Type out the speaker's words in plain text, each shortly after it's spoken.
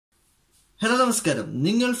Hello നമസ്കാരം.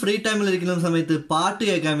 നിങ്ങൾ free ടൈമിൽ ഇരിക്കുന്ന സമയത്ത് പാട്ട്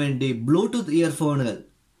കേൾക്കാൻ വേണ്ടി ബ്ലൂടൂത്ത് ഇയർഫോണുകൾ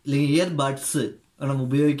അല്ലെങ്കിൽ ഇയർബഡ്സ്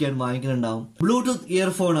ഉപയോഗിക്കാൻ വാങ്ങിക്കുന്നുണ്ടാവും. ബ്ലൂടൂത്ത്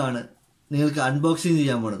ഇയർഫോൺ ആണ് നിങ്ങൾക്ക് അൺബോക്സിങ്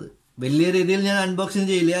ചെയ്യാൻ പോണത്. വലിയ രീതിയിൽ ഞാൻ അൺബോക്സിങ്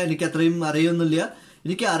ചെയ്യില്ല, എനിക്ക് അത്രയും അറിയൊന്നുമില്ല.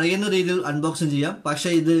 എനിക്ക് അറിയുന്ന രീതിയിൽ അൺബോക്സിങ് ചെയ്യാം. പക്ഷെ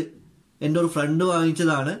ഇത് എൻ്റെ ഒരു ഫ്രണ്ട്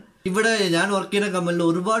വാങ്ങിച്ചതാണ്. ഇവിടെ ഞാൻ വർക്ക് ചെയ്യുന്ന കമ്പനിയിൽ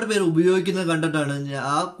ഒരുപാട് പേര് ഉപയോഗിക്കുന്നത് കണ്ടിട്ടാണ്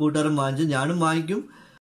ആ കൂട്ടുകാരൻ വാങ്ങിച്ചത്. ഞാനും വാങ്ങിക്കും.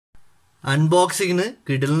 അൺബോക്സിങ്ങിന്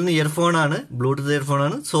കിട്ടുന്ന ഇയർഫോണാണ്, ബ്ലൂടൂത്ത്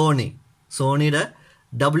ഇയർഫോണാണ് സോണിയുടെ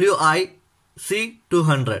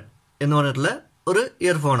WI-C200 എന്ന് പറഞ്ഞിട്ടുള്ള ഒരു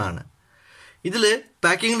ഇയർഫോണാണ്. ഇതിൽ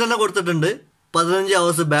പാക്കിംഗ് തന്നെ കൊടുത്തിട്ടുണ്ട് 15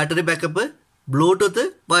 hours battery backup, Bluetooth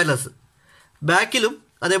wireless. ബാക്കിലും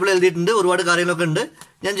അതേപോലെ എഴുതിയിട്ടുണ്ട്, ഒരുപാട് കാര്യങ്ങളൊക്കെ ഉണ്ട്.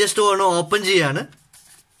 ഞാൻ ജസ്റ്റ് ഒന്ന് ഓപ്പൺ ചെയ്യാണ്.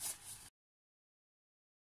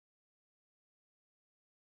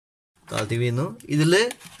 താഴ്ത്തി വീഴുന്നു. ഇതിൽ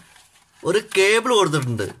ഒരു കേബിൾ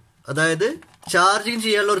കൊടുത്തിട്ടുണ്ട്, അതായത് ചാർജിങ്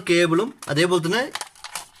ചെയ്യാനുള്ള ഒരു കേബിളും അതേപോലെ തന്നെ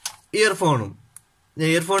ഇയർഫോണും.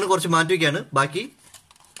 ഇയർഫോൺ കുറച്ച് മാറ്റി വയ്ക്കാണ്. ബാക്കി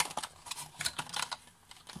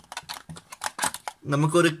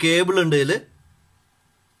നമുക്കൊരു കേബിൾ ഉണ്ട്. ഇതിൽ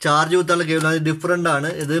ചാർജ് കുത്താനുള്ള കേബിൾ, അത് ഡിഫറെൻ്റ് ആണ്.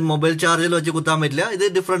 ഇത് മൊബൈൽ ചാർജിൽ വെച്ച് കുത്താൻ പറ്റില്ല, ഇത്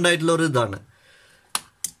ഡിഫറെൻ്റ് ആയിട്ടുള്ള ഒരു ഇതാണ്.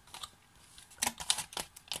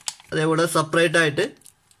 അതേപോലെ സെപ്പറേറ്റ് ആയിട്ട്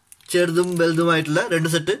ചെറുതും വലുതുമായിട്ടുള്ള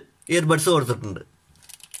 2 സെറ്റ് ഇയർബഡ്സ് കൊടുത്തിട്ടുണ്ട്.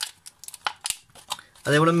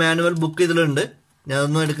 അതേപോലെ മാനുവൽ ബുക്ക് ഇതിലുണ്ട്,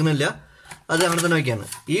 ഞാനതൊന്നും എടുക്കുന്നില്ല, അത് അങ്ങനെ തന്നെ വയ്ക്കാണ്.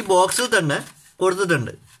 ഈ ബോക്സിൽ തന്നെ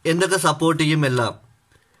കൊടുത്തിട്ടുണ്ട് എന്തൊക്കെ സപ്പോർട്ട് ചെയ്യും എല്ലാം.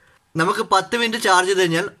 നമുക്ക് 10 മിനിറ്റ് ചാർജ് ചെയ്ത്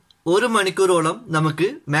കഴിഞ്ഞാൽ 1 മണിക്കൂറോളം നമുക്ക്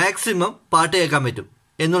മാക്സിമം പാട്ട് കേൾക്കാൻ പറ്റും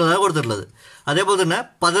എന്നുള്ളതാണ് കൊടുത്തിട്ടുള്ളത്. അതേപോലെ തന്നെ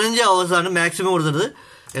 15 hours ആണ് മാക്സിമം കൊടുത്തിട്ടുള്ളത്.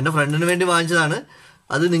 എൻ്റെ ഫ്രണ്ടിന് വേണ്ടി വാങ്ങിച്ചതാണ്.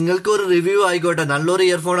 അത് നിങ്ങൾക്ക് ഒരു റിവ്യൂ ആയിക്കോട്ടെ, നല്ലൊരു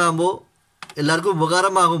ഇയർഫോൺ ആകുമ്പോൾ എല്ലാവർക്കും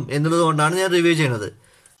ഉപകാരമാകും എന്നുള്ളത് കൊണ്ടാണ് ഞാൻ റിവ്യൂ ചെയ്യുന്നത്.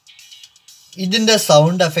 ഇതിൻ്റെ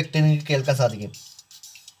സൗണ്ട് എഫക്റ്റ് നിങ്ങൾക്ക് കേൾക്കാൻ സാധിക്കും.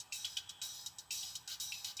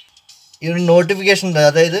 ഈ ഒരു നോട്ടിഫിക്കേഷൻ ഉണ്ട്,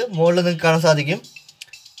 അതായത് മുകളിൽ നിങ്ങൾക്ക് കാണാൻ സാധിക്കും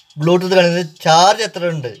ബ്ലൂടൂത്ത് കണക്ട് ചാർജ് എത്ര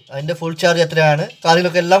ഉണ്ട്, അതിൻ്റെ ഫുൾ ചാർജ് എത്രയാണ്,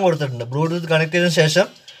 കാര്യങ്ങളൊക്കെ എല്ലാം കൊടുത്തിട്ടുണ്ട്. ബ്ലൂടൂത്ത് കണക്ട് ചെയ്തതിന് ശേഷം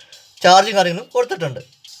ചാർജും കാര്യങ്ങളും കൊടുത്തിട്ടുണ്ട്.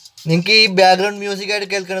 നിങ്ങൾക്ക് ഈ ബാക്ക്ഗ്രൗണ്ട് മ്യൂസിക്കായിട്ട്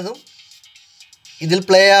കേൾക്കുന്നതും ഇതിൽ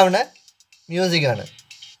പ്ലേ ആവുന്ന മ്യൂസിക്കാണ്.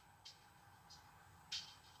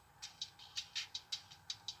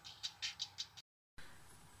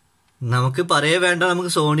 നമുക്ക് പറയേ വേണ്ട,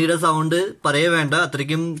 നമുക്ക് സോണിയുടെ സൗണ്ട് പറയേ വേണ്ട,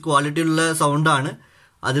 അത്രയ്ക്കും ക്വാളിറ്റി ഉള്ള സൗണ്ടാണ്.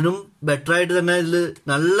 അതിനും ബെറ്റർ ആയിട്ട് തന്നെ ഇതിൽ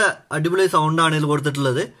നല്ല അടിപൊളി സൗണ്ടാണ് ഇതിൽ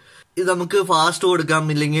കൊടുത്തിട്ടുള്ളത്. ഇത് നമുക്ക് ഫാസ്റ്റ് കൊടുക്കാം,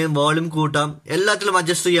 ഇല്ലെങ്കിൽ വോളിയം കൂട്ടാം, എല്ലാത്തിലും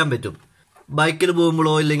അഡ്ജസ്റ്റ് ചെയ്യാൻ പറ്റും. ബൈക്കിൽ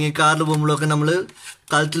പോകുമ്പോഴോ ഇല്ലെങ്കിൽ കാറിൽ പോകുമ്പോഴോ ഒക്കെ നമ്മൾ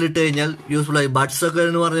കഴുത്തിലിട്ട് കഴിഞ്ഞാൽ യൂസ്ഫുൾ ആയി. ബഡ്സ് ഒക്കെ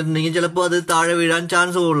എന്ന് പറഞ്ഞിട്ടുണ്ടെങ്കിൽ ചിലപ്പോൾ അത് താഴെ വീഴാൻ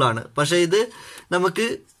ചാൻസ് കൂടുതലാണ്. പക്ഷേ ഇത് നമുക്ക്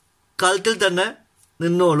കഴുത്തിൽ തന്നെ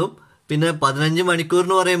നിന്നോളും. പിന്നെ 15 മണിക്കൂർ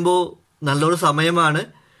എന്ന് പറയുമ്പോൾ നല്ലൊരു സമയമാണ്.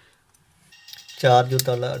 ചാർജ്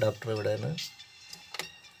കുത്താനുള്ള അഡാപ്റ്റർ ഇവിടെയാണ്.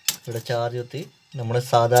 ഇവിടെ ചാർജ് കുത്തി നമ്മുടെ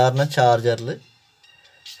സാധാരണ ചാർജറിൽ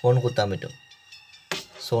ഫോൺ കുത്താൻ പറ്റും.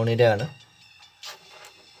 സോണിയുടെ ആണ്.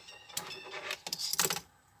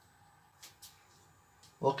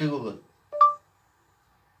 Okay Google.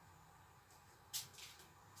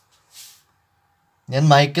 ഞാൻ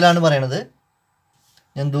മൈക്കിലാണ് പറയണത്,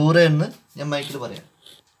 ഞാൻ ദൂരെ നിന്ന് ഞാൻ മൈക്കിൽ പറയാം.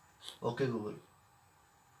 Okay Google.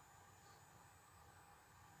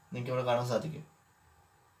 നിങ്ങൾക്ക് ഇവിടെ കാണാൻ സാധിക്കും.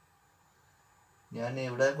 ഞാൻ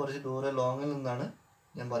ഇവിടെ കുറച്ച് ദൂരെ ലോങ്ങിൽ നിന്നാണ്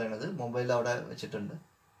ഞാൻ പറയണത്, മൊബൈൽ അവിടെ വെച്ചിട്ടുണ്ട്.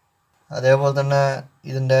 അതേപോലെ തന്നെ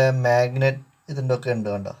ഇതിൻ്റെ മാഗ്നറ്റ് ഇതിൻ്റെ ഒക്കെ ഉണ്ട്,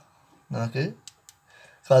 കണ്ടോ. നമുക്ക്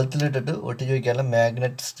കഴുത്തിലിട്ടിട്ട് ഒട്ടിച്ച് വയ്ക്കാനുള്ള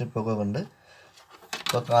മാഗ്നറ്റ് സ്ട്രിപ്പൊക്കെ ഉണ്ട്.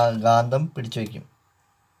 ഇപ്പോൾ കാന്തം പിടിച്ചു വയ്ക്കും,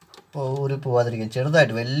 ഇപ്പോൾ ഊരി പോവാതിരിക്കും.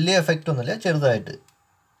 ചെറുതായിട്ട്, വലിയ എഫക്റ്റ് ഒന്നുമില്ല, ചെറുതായിട്ട്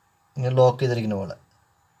ഇങ്ങനെ ലോക്ക് ചെയ്തിരിക്കുന്ന പോലെ.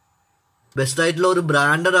 ബെസ്റ്റ് ആയിട്ടുള്ള ഒരു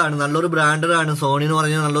ബ്രാൻഡറാണ്, നല്ലൊരു ബ്രാൻഡറാണ് സോണി എന്ന്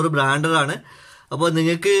പറഞ്ഞാൽ, നല്ലൊരു ബ്രാൻഡറാണ്. അപ്പോൾ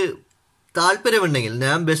നിങ്ങൾക്ക് താല്പര്യമുണ്ടെങ്കിൽ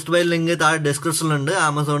ഞാൻ ബെസ്റ്റ് ബൈ ലിങ്ക് താഴെ ഡിസ്ക്രിപ്ഷനിലുണ്ട്.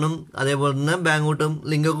 ആമസോണും അതേപോലെ തന്നെ ബാങ്കോട്ടും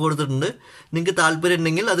ലിങ്കൊക്കെ കൊടുത്തിട്ടുണ്ട്. നിങ്ങൾക്ക് താല്പര്യം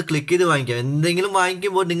ഉണ്ടെങ്കിൽ അത് ക്ലിക്ക് ചെയ്ത് വാങ്ങിക്കാം. എന്തെങ്കിലും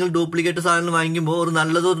വാങ്ങിക്കുമ്പോൾ നിങ്ങൾ ഡ്യൂപ്ലിക്കേറ്റ് സാധനങ്ങൾ വാങ്ങിക്കുമ്പോൾ ഒരു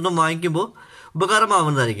നല്ലതൊന്നും വാങ്ങിക്കുമ്പോൾ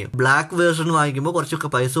ഉപകാരമാവുന്നതായിരിക്കും. ബ്ലാക്ക് വേർഷൻ വാങ്ങിക്കുമ്പോൾ കുറച്ചൊക്കെ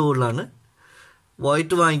പൈസ കൂടുതലാണ്,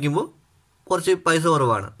 വൈറ്റ് വാങ്ങിക്കുമ്പോൾ കുറച്ച് പൈസ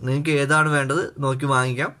കുറവാണ്. നിങ്ങൾക്ക് ഏതാണ് വേണ്ടത് നോക്കി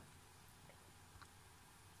വാങ്ങിക്കാം.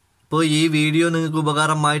 ഇപ്പോൾ ഈ വീഡിയോ നിങ്ങൾക്ക്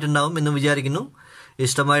ഉപകാരമായിട്ടുണ്ടാവും എന്ന് വിചാരിക്കുന്നു.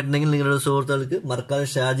 ഇഷ്ടമായിട്ടുണ്ടെങ്കിൽ നിങ്ങളുടെ സുഹൃത്തുക്കൾക്ക് മറക്കാതെ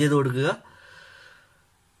ഷെയർ ചെയ്ത് കൊടുക്കുക.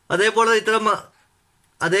 അതേപോലെ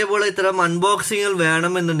ഇത്തരം അൺബോക്സിങ്ങുകൾ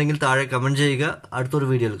വേണമെന്നുണ്ടെങ്കിൽ താഴെ കമൻറ്റ് ചെയ്യുക. അടുത്തൊരു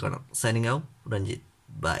വീഡിയോയിൽ കാണാം. Signing out, Ranjith.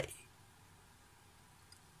 ബൈ.